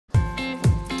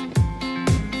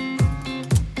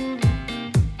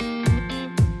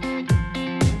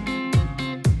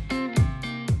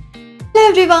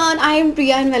Everyone, I am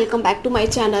Priya and welcome back to my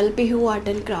channel Pihu art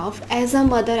and craft. As a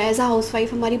mother, as a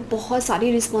housewife हमारी बहुत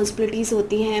सारी responsibilities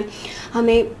होती हैं।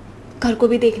 हमें घर को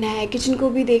भी देखना है, किचन को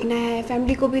भी देखना है,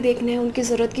 फैमिली को भी देखना है, उनकी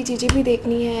ज़रूरत की चीज़ें भी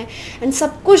देखनी है एंड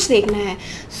सब कुछ देखना है।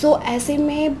 सो ऐसे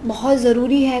में बहुत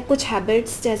ज़रूरी है कुछ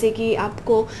हैबिट्स, जैसे कि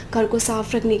आपको घर को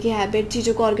साफ़ रखने की हैबिट,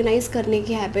 चीज़ों को ऑर्गेनाइज़ करने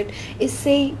की हैबिट।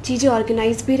 इससे चीज़ें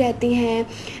ऑर्गेनाइज भी रहती हैं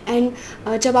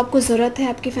एंड जब आपको ज़रूरत है,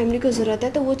 आपकी फैमिली को ज़रूरत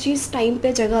है, तो वो चीज़ टाइम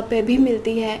पे जगह पे भी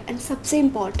मिलती है। एंड सबसे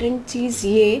इम्पॉर्टेंट चीज़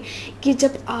ये कि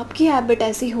जब आपकी हैबिट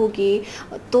ऐसी होगी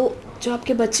तो जो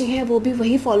आपके बच्चे हैं वो भी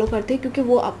वही फॉलो करते हैं, क्योंकि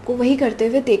वो आपको वही करते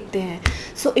हुए देखते हैं।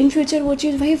 सो इन फ्यूचर वो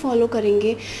चीज़ वही फॉलो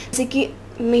करेंगे। जैसे कि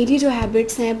मेरी जो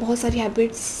हैबिट्स हैं, बहुत सारी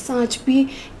हैबिट्स सांच भी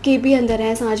के भी अंदर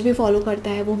है। सांच भी फॉलो करता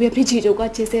है, वो भी अपनी चीज़ों को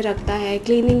अच्छे से रखता है,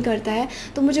 क्लीनिंग करता है,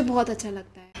 तो मुझे बहुत अच्छा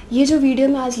लगता है। ये जो वीडियो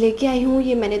मैं आज लेके आई हूँ,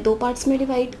 ये मैंने 2 पार्ट्स में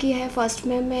डिवाइड किया है। फर्स्ट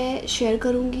में मैं शेयर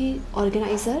करूँगी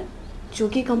ऑर्गेनाइज़र, जो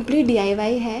कि कंप्लीट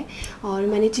DIY है, और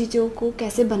मैंने चीज़ों को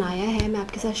कैसे बनाया है मैं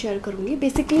आपके साथ शेयर करूँगी।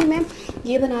 बेसिकली मैं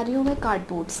ये बना रही हूँ मैं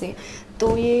कार्डबोर्ड से,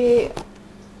 तो ये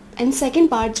एंड सेकंड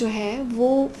पार्ट जो है वो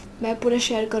मैं पूरा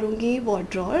शेयर करूँगी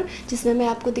वार्डरोब, जिसमें मैं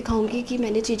आपको दिखाऊंगी कि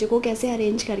मैंने चीज़ों को कैसे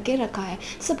अरेंज करके रखा है।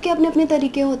 सबके अपने अपने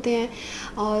तरीके होते हैं,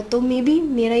 और तो मे बी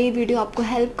मेरा ये वीडियो आपको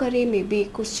हेल्प करे, मे बी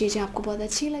कुछ चीज़ें आपको बहुत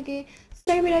अच्छी लगे।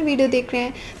 अगर मेरा वीडियो देख रहे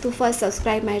हैं तो first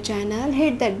subscribe my channel,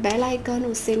 hit that bell icon,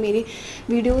 उससे मेरी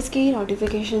वीडियोस की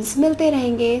नोटिफिकेशंस मिलते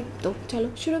रहेंगे। तो चलो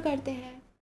शुरू करते हैं।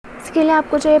 इसके लिए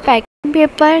आपको चाहिए packing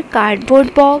paper, cardboard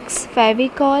box,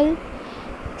 Fevicol,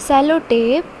 cello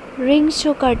tape, rings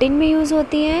जो कर्टन में यूज़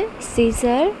होती हैं,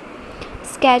 scissor,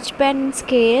 sketch pen,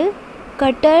 scale,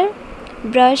 cutter,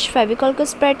 brush, Fevicol को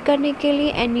स्प्रेड करने के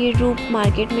लिए, एंड ये रूप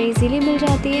मार्केट में इजीली मिल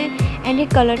जाती है, एंड ये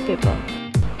कलर पेपर।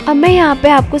 अब मैं यहाँ पे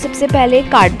आपको सबसे पहले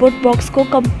कार्डबोर्ड बॉक्स को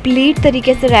कंप्लीट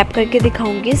तरीके से रैप करके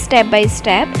दिखाऊंगी, स्टेप बाय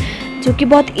स्टेप, जो कि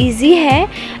बहुत इजी है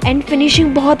एंड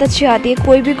फिनिशिंग बहुत अच्छी आती है,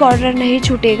 कोई भी कॉर्नर नहीं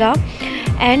छूटेगा।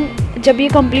 एंड जब ये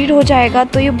कंप्लीट हो जाएगा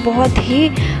तो ये बहुत ही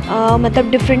मतलब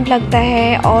डिफरेंट लगता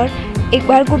है, और एक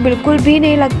बार को बिल्कुल भी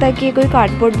नहीं लगता कि ये कोई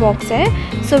कार्डबोर्ड बॉक्स है।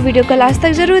 सो वीडियो को लास्ट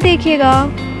तक ज़रूर देखिएगा।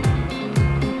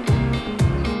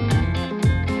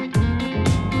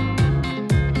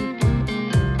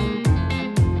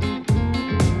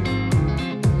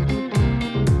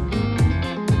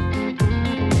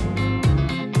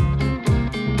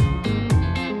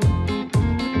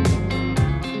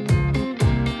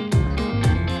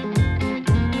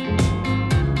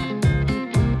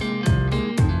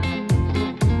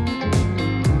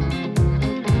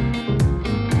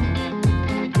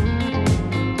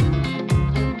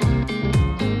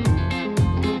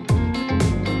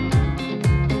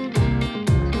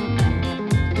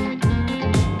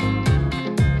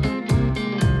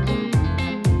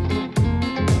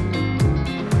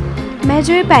 मैं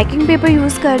जो ये पैकिंग पेपर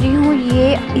यूज़ कर रही हूँ,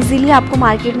 ये इजीली आपको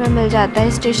मार्केट में मिल जाता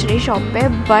है स्टेशनरी शॉप पे,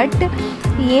 बट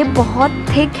ये बहुत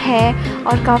थिक है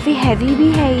और काफ़ी हैवी भी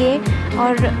है ये,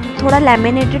 और थोड़ा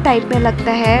लैमिनेटेड टाइप में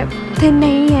लगता है, थिन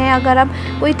नहीं है। अगर आप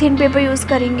कोई थिन पेपर यूज़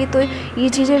करेंगे तो ये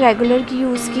चीज़ें रेगुलर की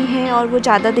यूज़ की हैं और वो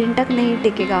ज़्यादा दिन तक नहीं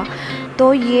टिकेगा,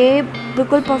 तो ये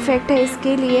बिल्कुल परफेक्ट है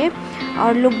इसके लिए।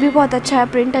 और लुक भी बहुत अच्छा है,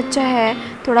 प्रिंट अच्छा है,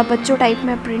 थोड़ा बच्चों टाइप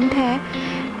में प्रिंट है।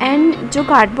 एंड जो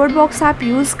कार्डबोर्ड बॉक्स आप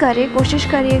यूज़ करें, कोशिश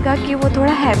करिएगा कि वो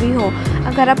थोड़ा हैवी हो।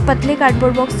 अगर आप पतले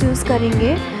कार्डबोर्ड बॉक्स यूज़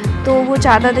करेंगे तो वो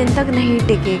ज़्यादा दिन तक नहीं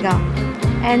टिकेगा,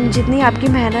 एंड जितनी आपकी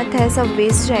मेहनत है सब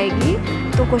वेस्ट जाएगी।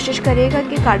 तो कोशिश करिएगा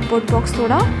कि कार्डबोर्ड बॉक्स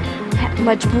थोड़ा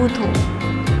मजबूत हो।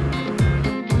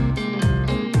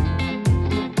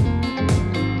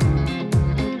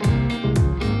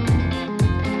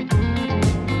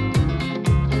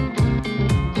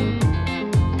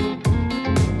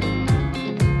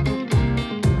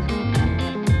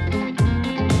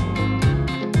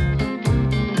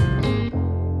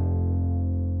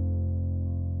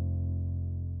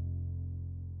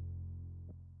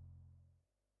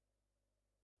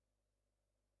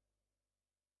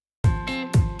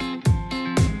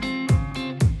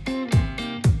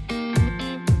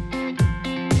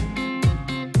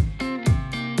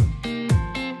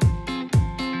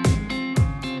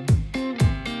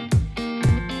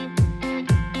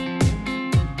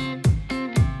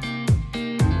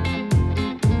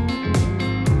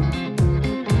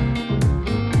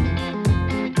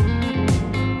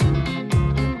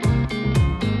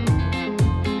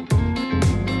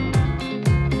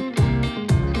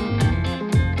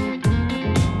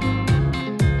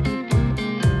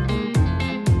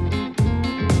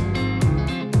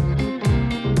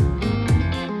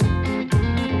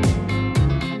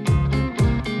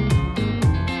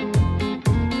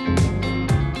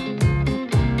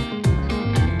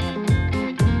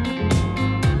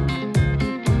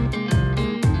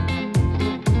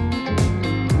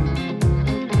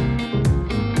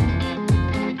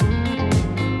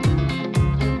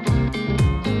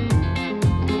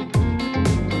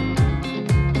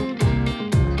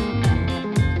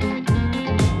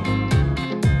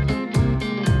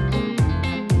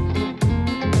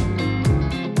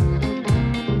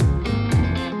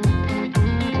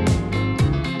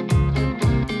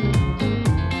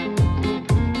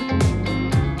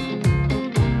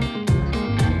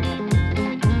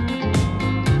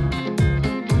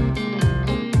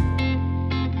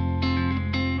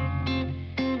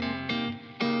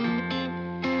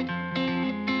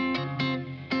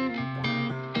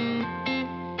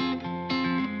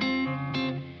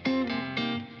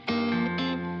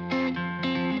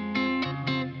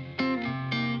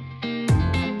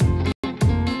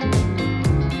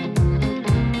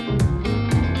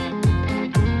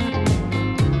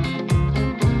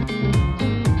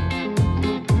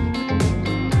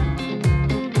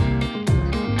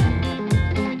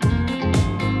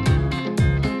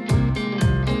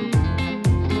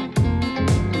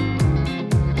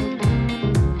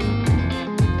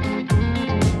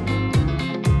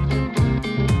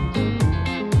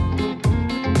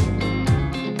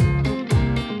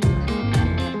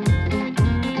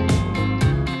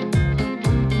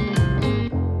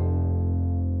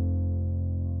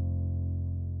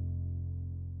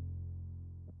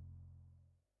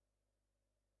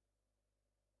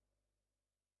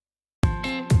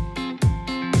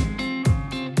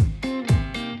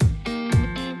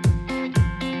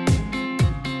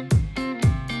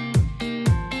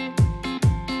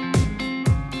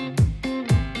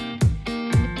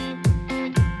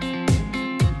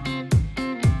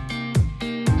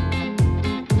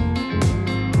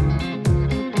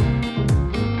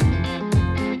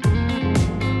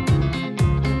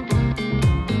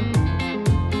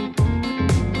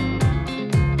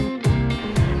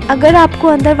 अगर आपको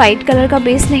अंदर वाइट कलर का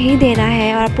बेस नहीं देना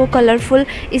है और आपको कलरफुल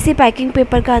इसी पैकिंग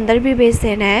पेपर का अंदर भी बेस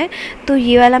देना है तो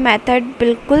ये वाला मेथड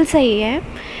बिल्कुल सही है,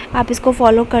 आप इसको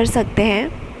फॉलो कर सकते हैं।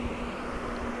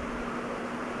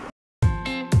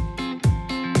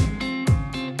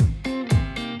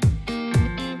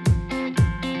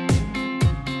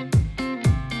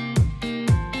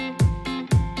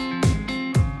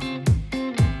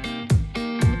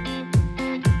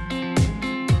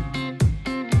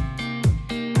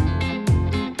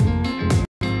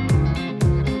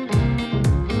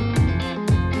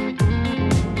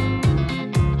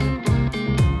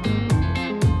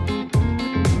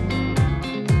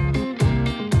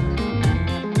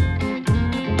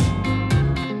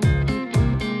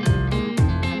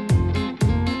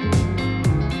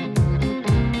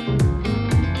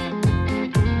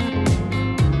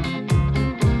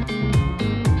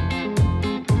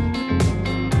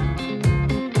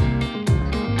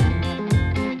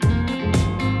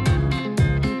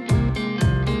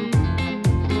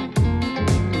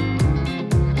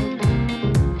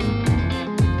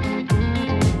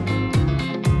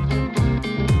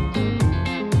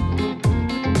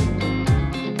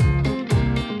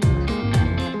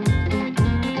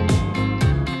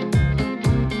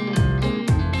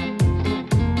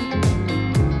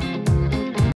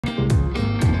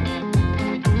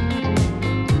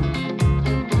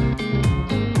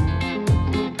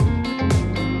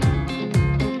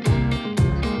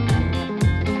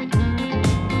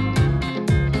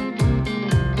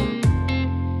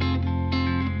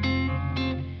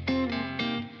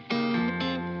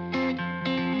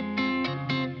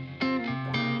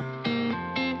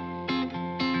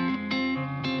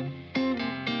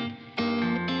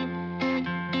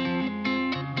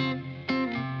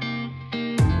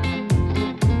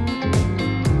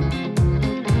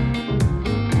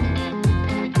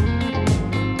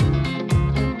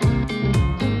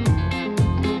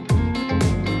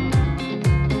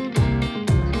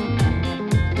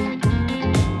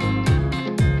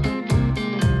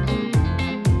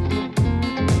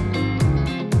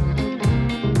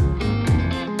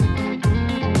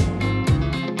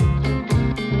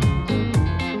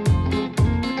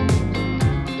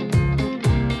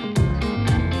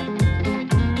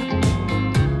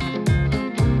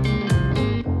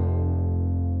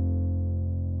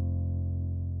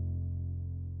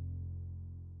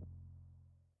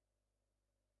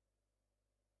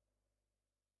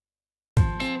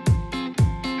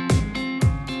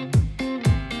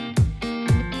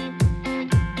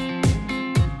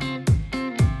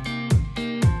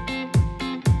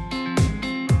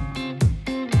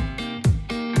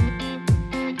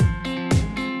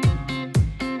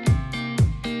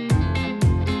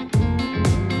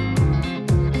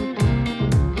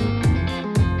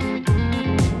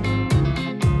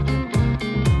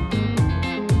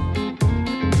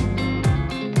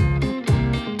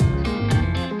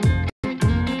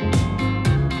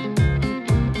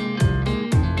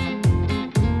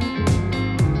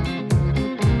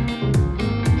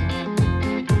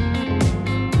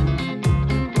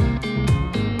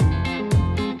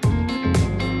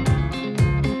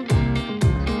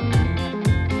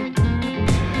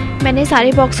 मैंने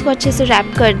सारे बॉक्स को अच्छे से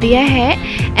रैप कर दिया है।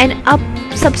 एंड अब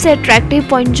सबसे अट्रैक्टिव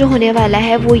पॉइंट जो होने वाला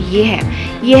है वो ये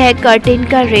है कर्टेन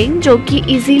का रिंग, जो कि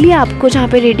इजीली आपको जहाँ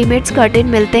पे रेडीमेड्स कर्टेन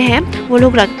मिलते हैं वो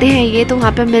लोग रखते हैं ये, तो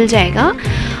वहाँ पे मिल जाएगा।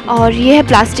 और ये है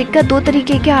प्लास्टिक का, 2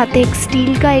 तरीके के आते हैं, एक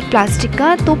स्टील का एक प्लास्टिक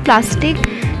का। तो प्लास्टिक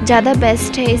ज़्यादा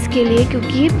बेस्ट है इसके लिए,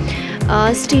 क्योंकि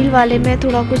स्टील वाले में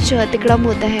थोड़ा कुछ तिकड़म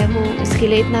होता है, वो इसके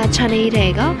लिए इतना अच्छा नहीं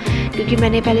रहेगा, क्योंकि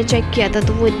मैंने पहले चेक किया था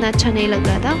तो वो इतना अच्छा नहीं लग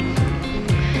रहा था।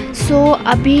 सो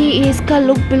अभी इसका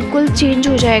लुक बिल्कुल चेंज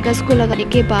हो जाएगा इसको लगाने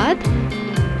के बाद।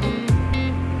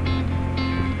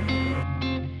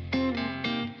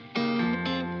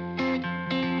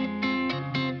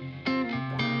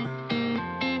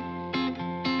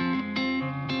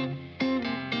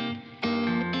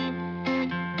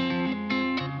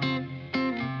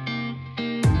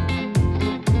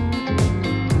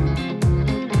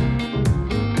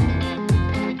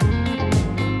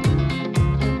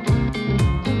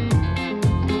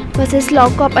 बस इस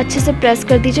लॉक को आप अच्छे से प्रेस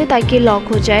कर दीजिए ताकि लॉक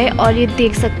हो जाए। और ये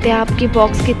देख सकते हैं आपकी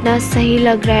बॉक्स कितना सही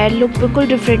लग रहा है, लुक बिल्कुल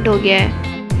डिफरेंट हो गया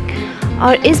है।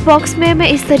 और इस बॉक्स में मैं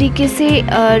इस तरीके से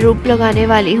रूप लगाने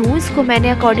वाली हूँ। इसको मैंने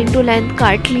अकॉर्डिंग टू लेंथ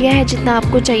काट लिया है, जितना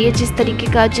आपको चाहिए, जिस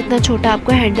तरीके का, जितना छोटा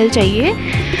आपको हैंडल चाहिए।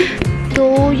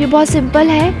 तो ये बहुत सिंपल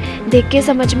है, देख के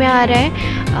समझ में आ रहा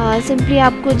है। सिंपली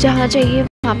आपको जहाँ चाहिए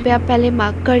वहाँ पे आप पहले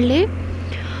मार्क कर लें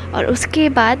और उसके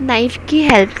बाद नाइफ़ की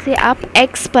हेल्प से आप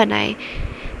एक्स बनाएं।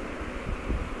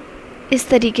 इस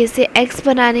तरीके से एक्स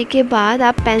बनाने के बाद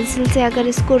आप पेंसिल से अगर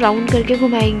इसको राउंड करके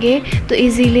घुमाएंगे तो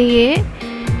इजीली ये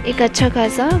एक अच्छा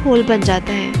खासा होल बन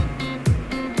जाता है।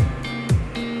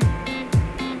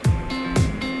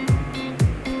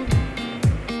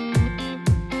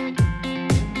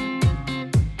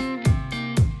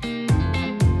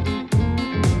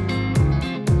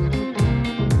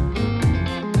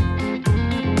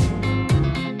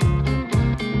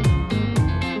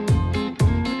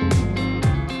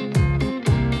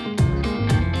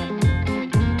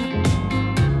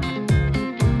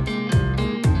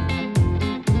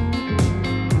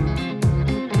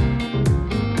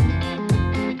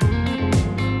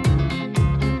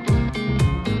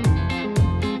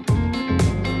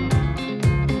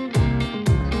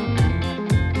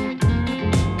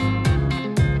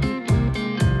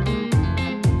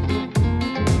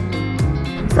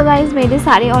 तो गाइज़ मेरे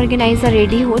सारे ऑर्गेनाइज़र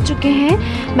रेडी हो चुके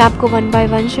हैं। मैं आपको वन बाय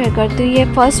वन शेयर करती हूँ। ये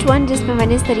फर्स्ट वन जिसमें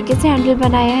मैंने इस तरीके से हैंडल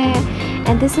बनाया है,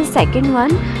 and this is second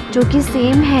one जो कि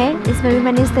सेम है, इसमें भी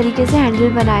मैंने इस तरीके से हैंडल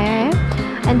बनाया है,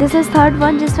 and this is third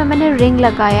one जिसमें मैंने रिंग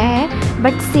लगाया है,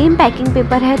 बट सेम पैकिंग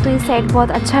पेपर है तो ये सेट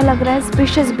बहुत अच्छा लग रहा है,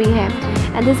 स्पेशियस भी है।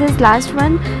 And this is last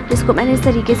one जिसको मैंने इस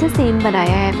तरीके से सेम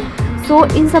बनाया है। सो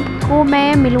इन सब को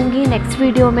मैं मिलूँगी नेक्स्ट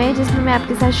वीडियो में, जिसमें मैं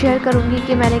आपके साथ शेयर करूँगी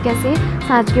कि मैंने कैसे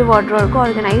साँझ के वार्डरोब को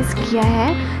ऑर्गेनाइज़ किया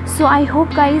है। सो आई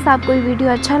होप गाइस आपको ये वीडियो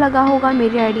अच्छा लगा होगा,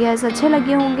 मेरे आइडियाज़ अच्छे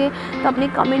लगे होंगे, तो अपने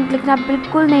कमेंट लिखना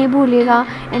बिल्कुल नहीं भूलिएगा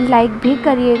एंड लाइक भी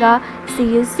करिएगा।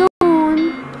 सी यू सून।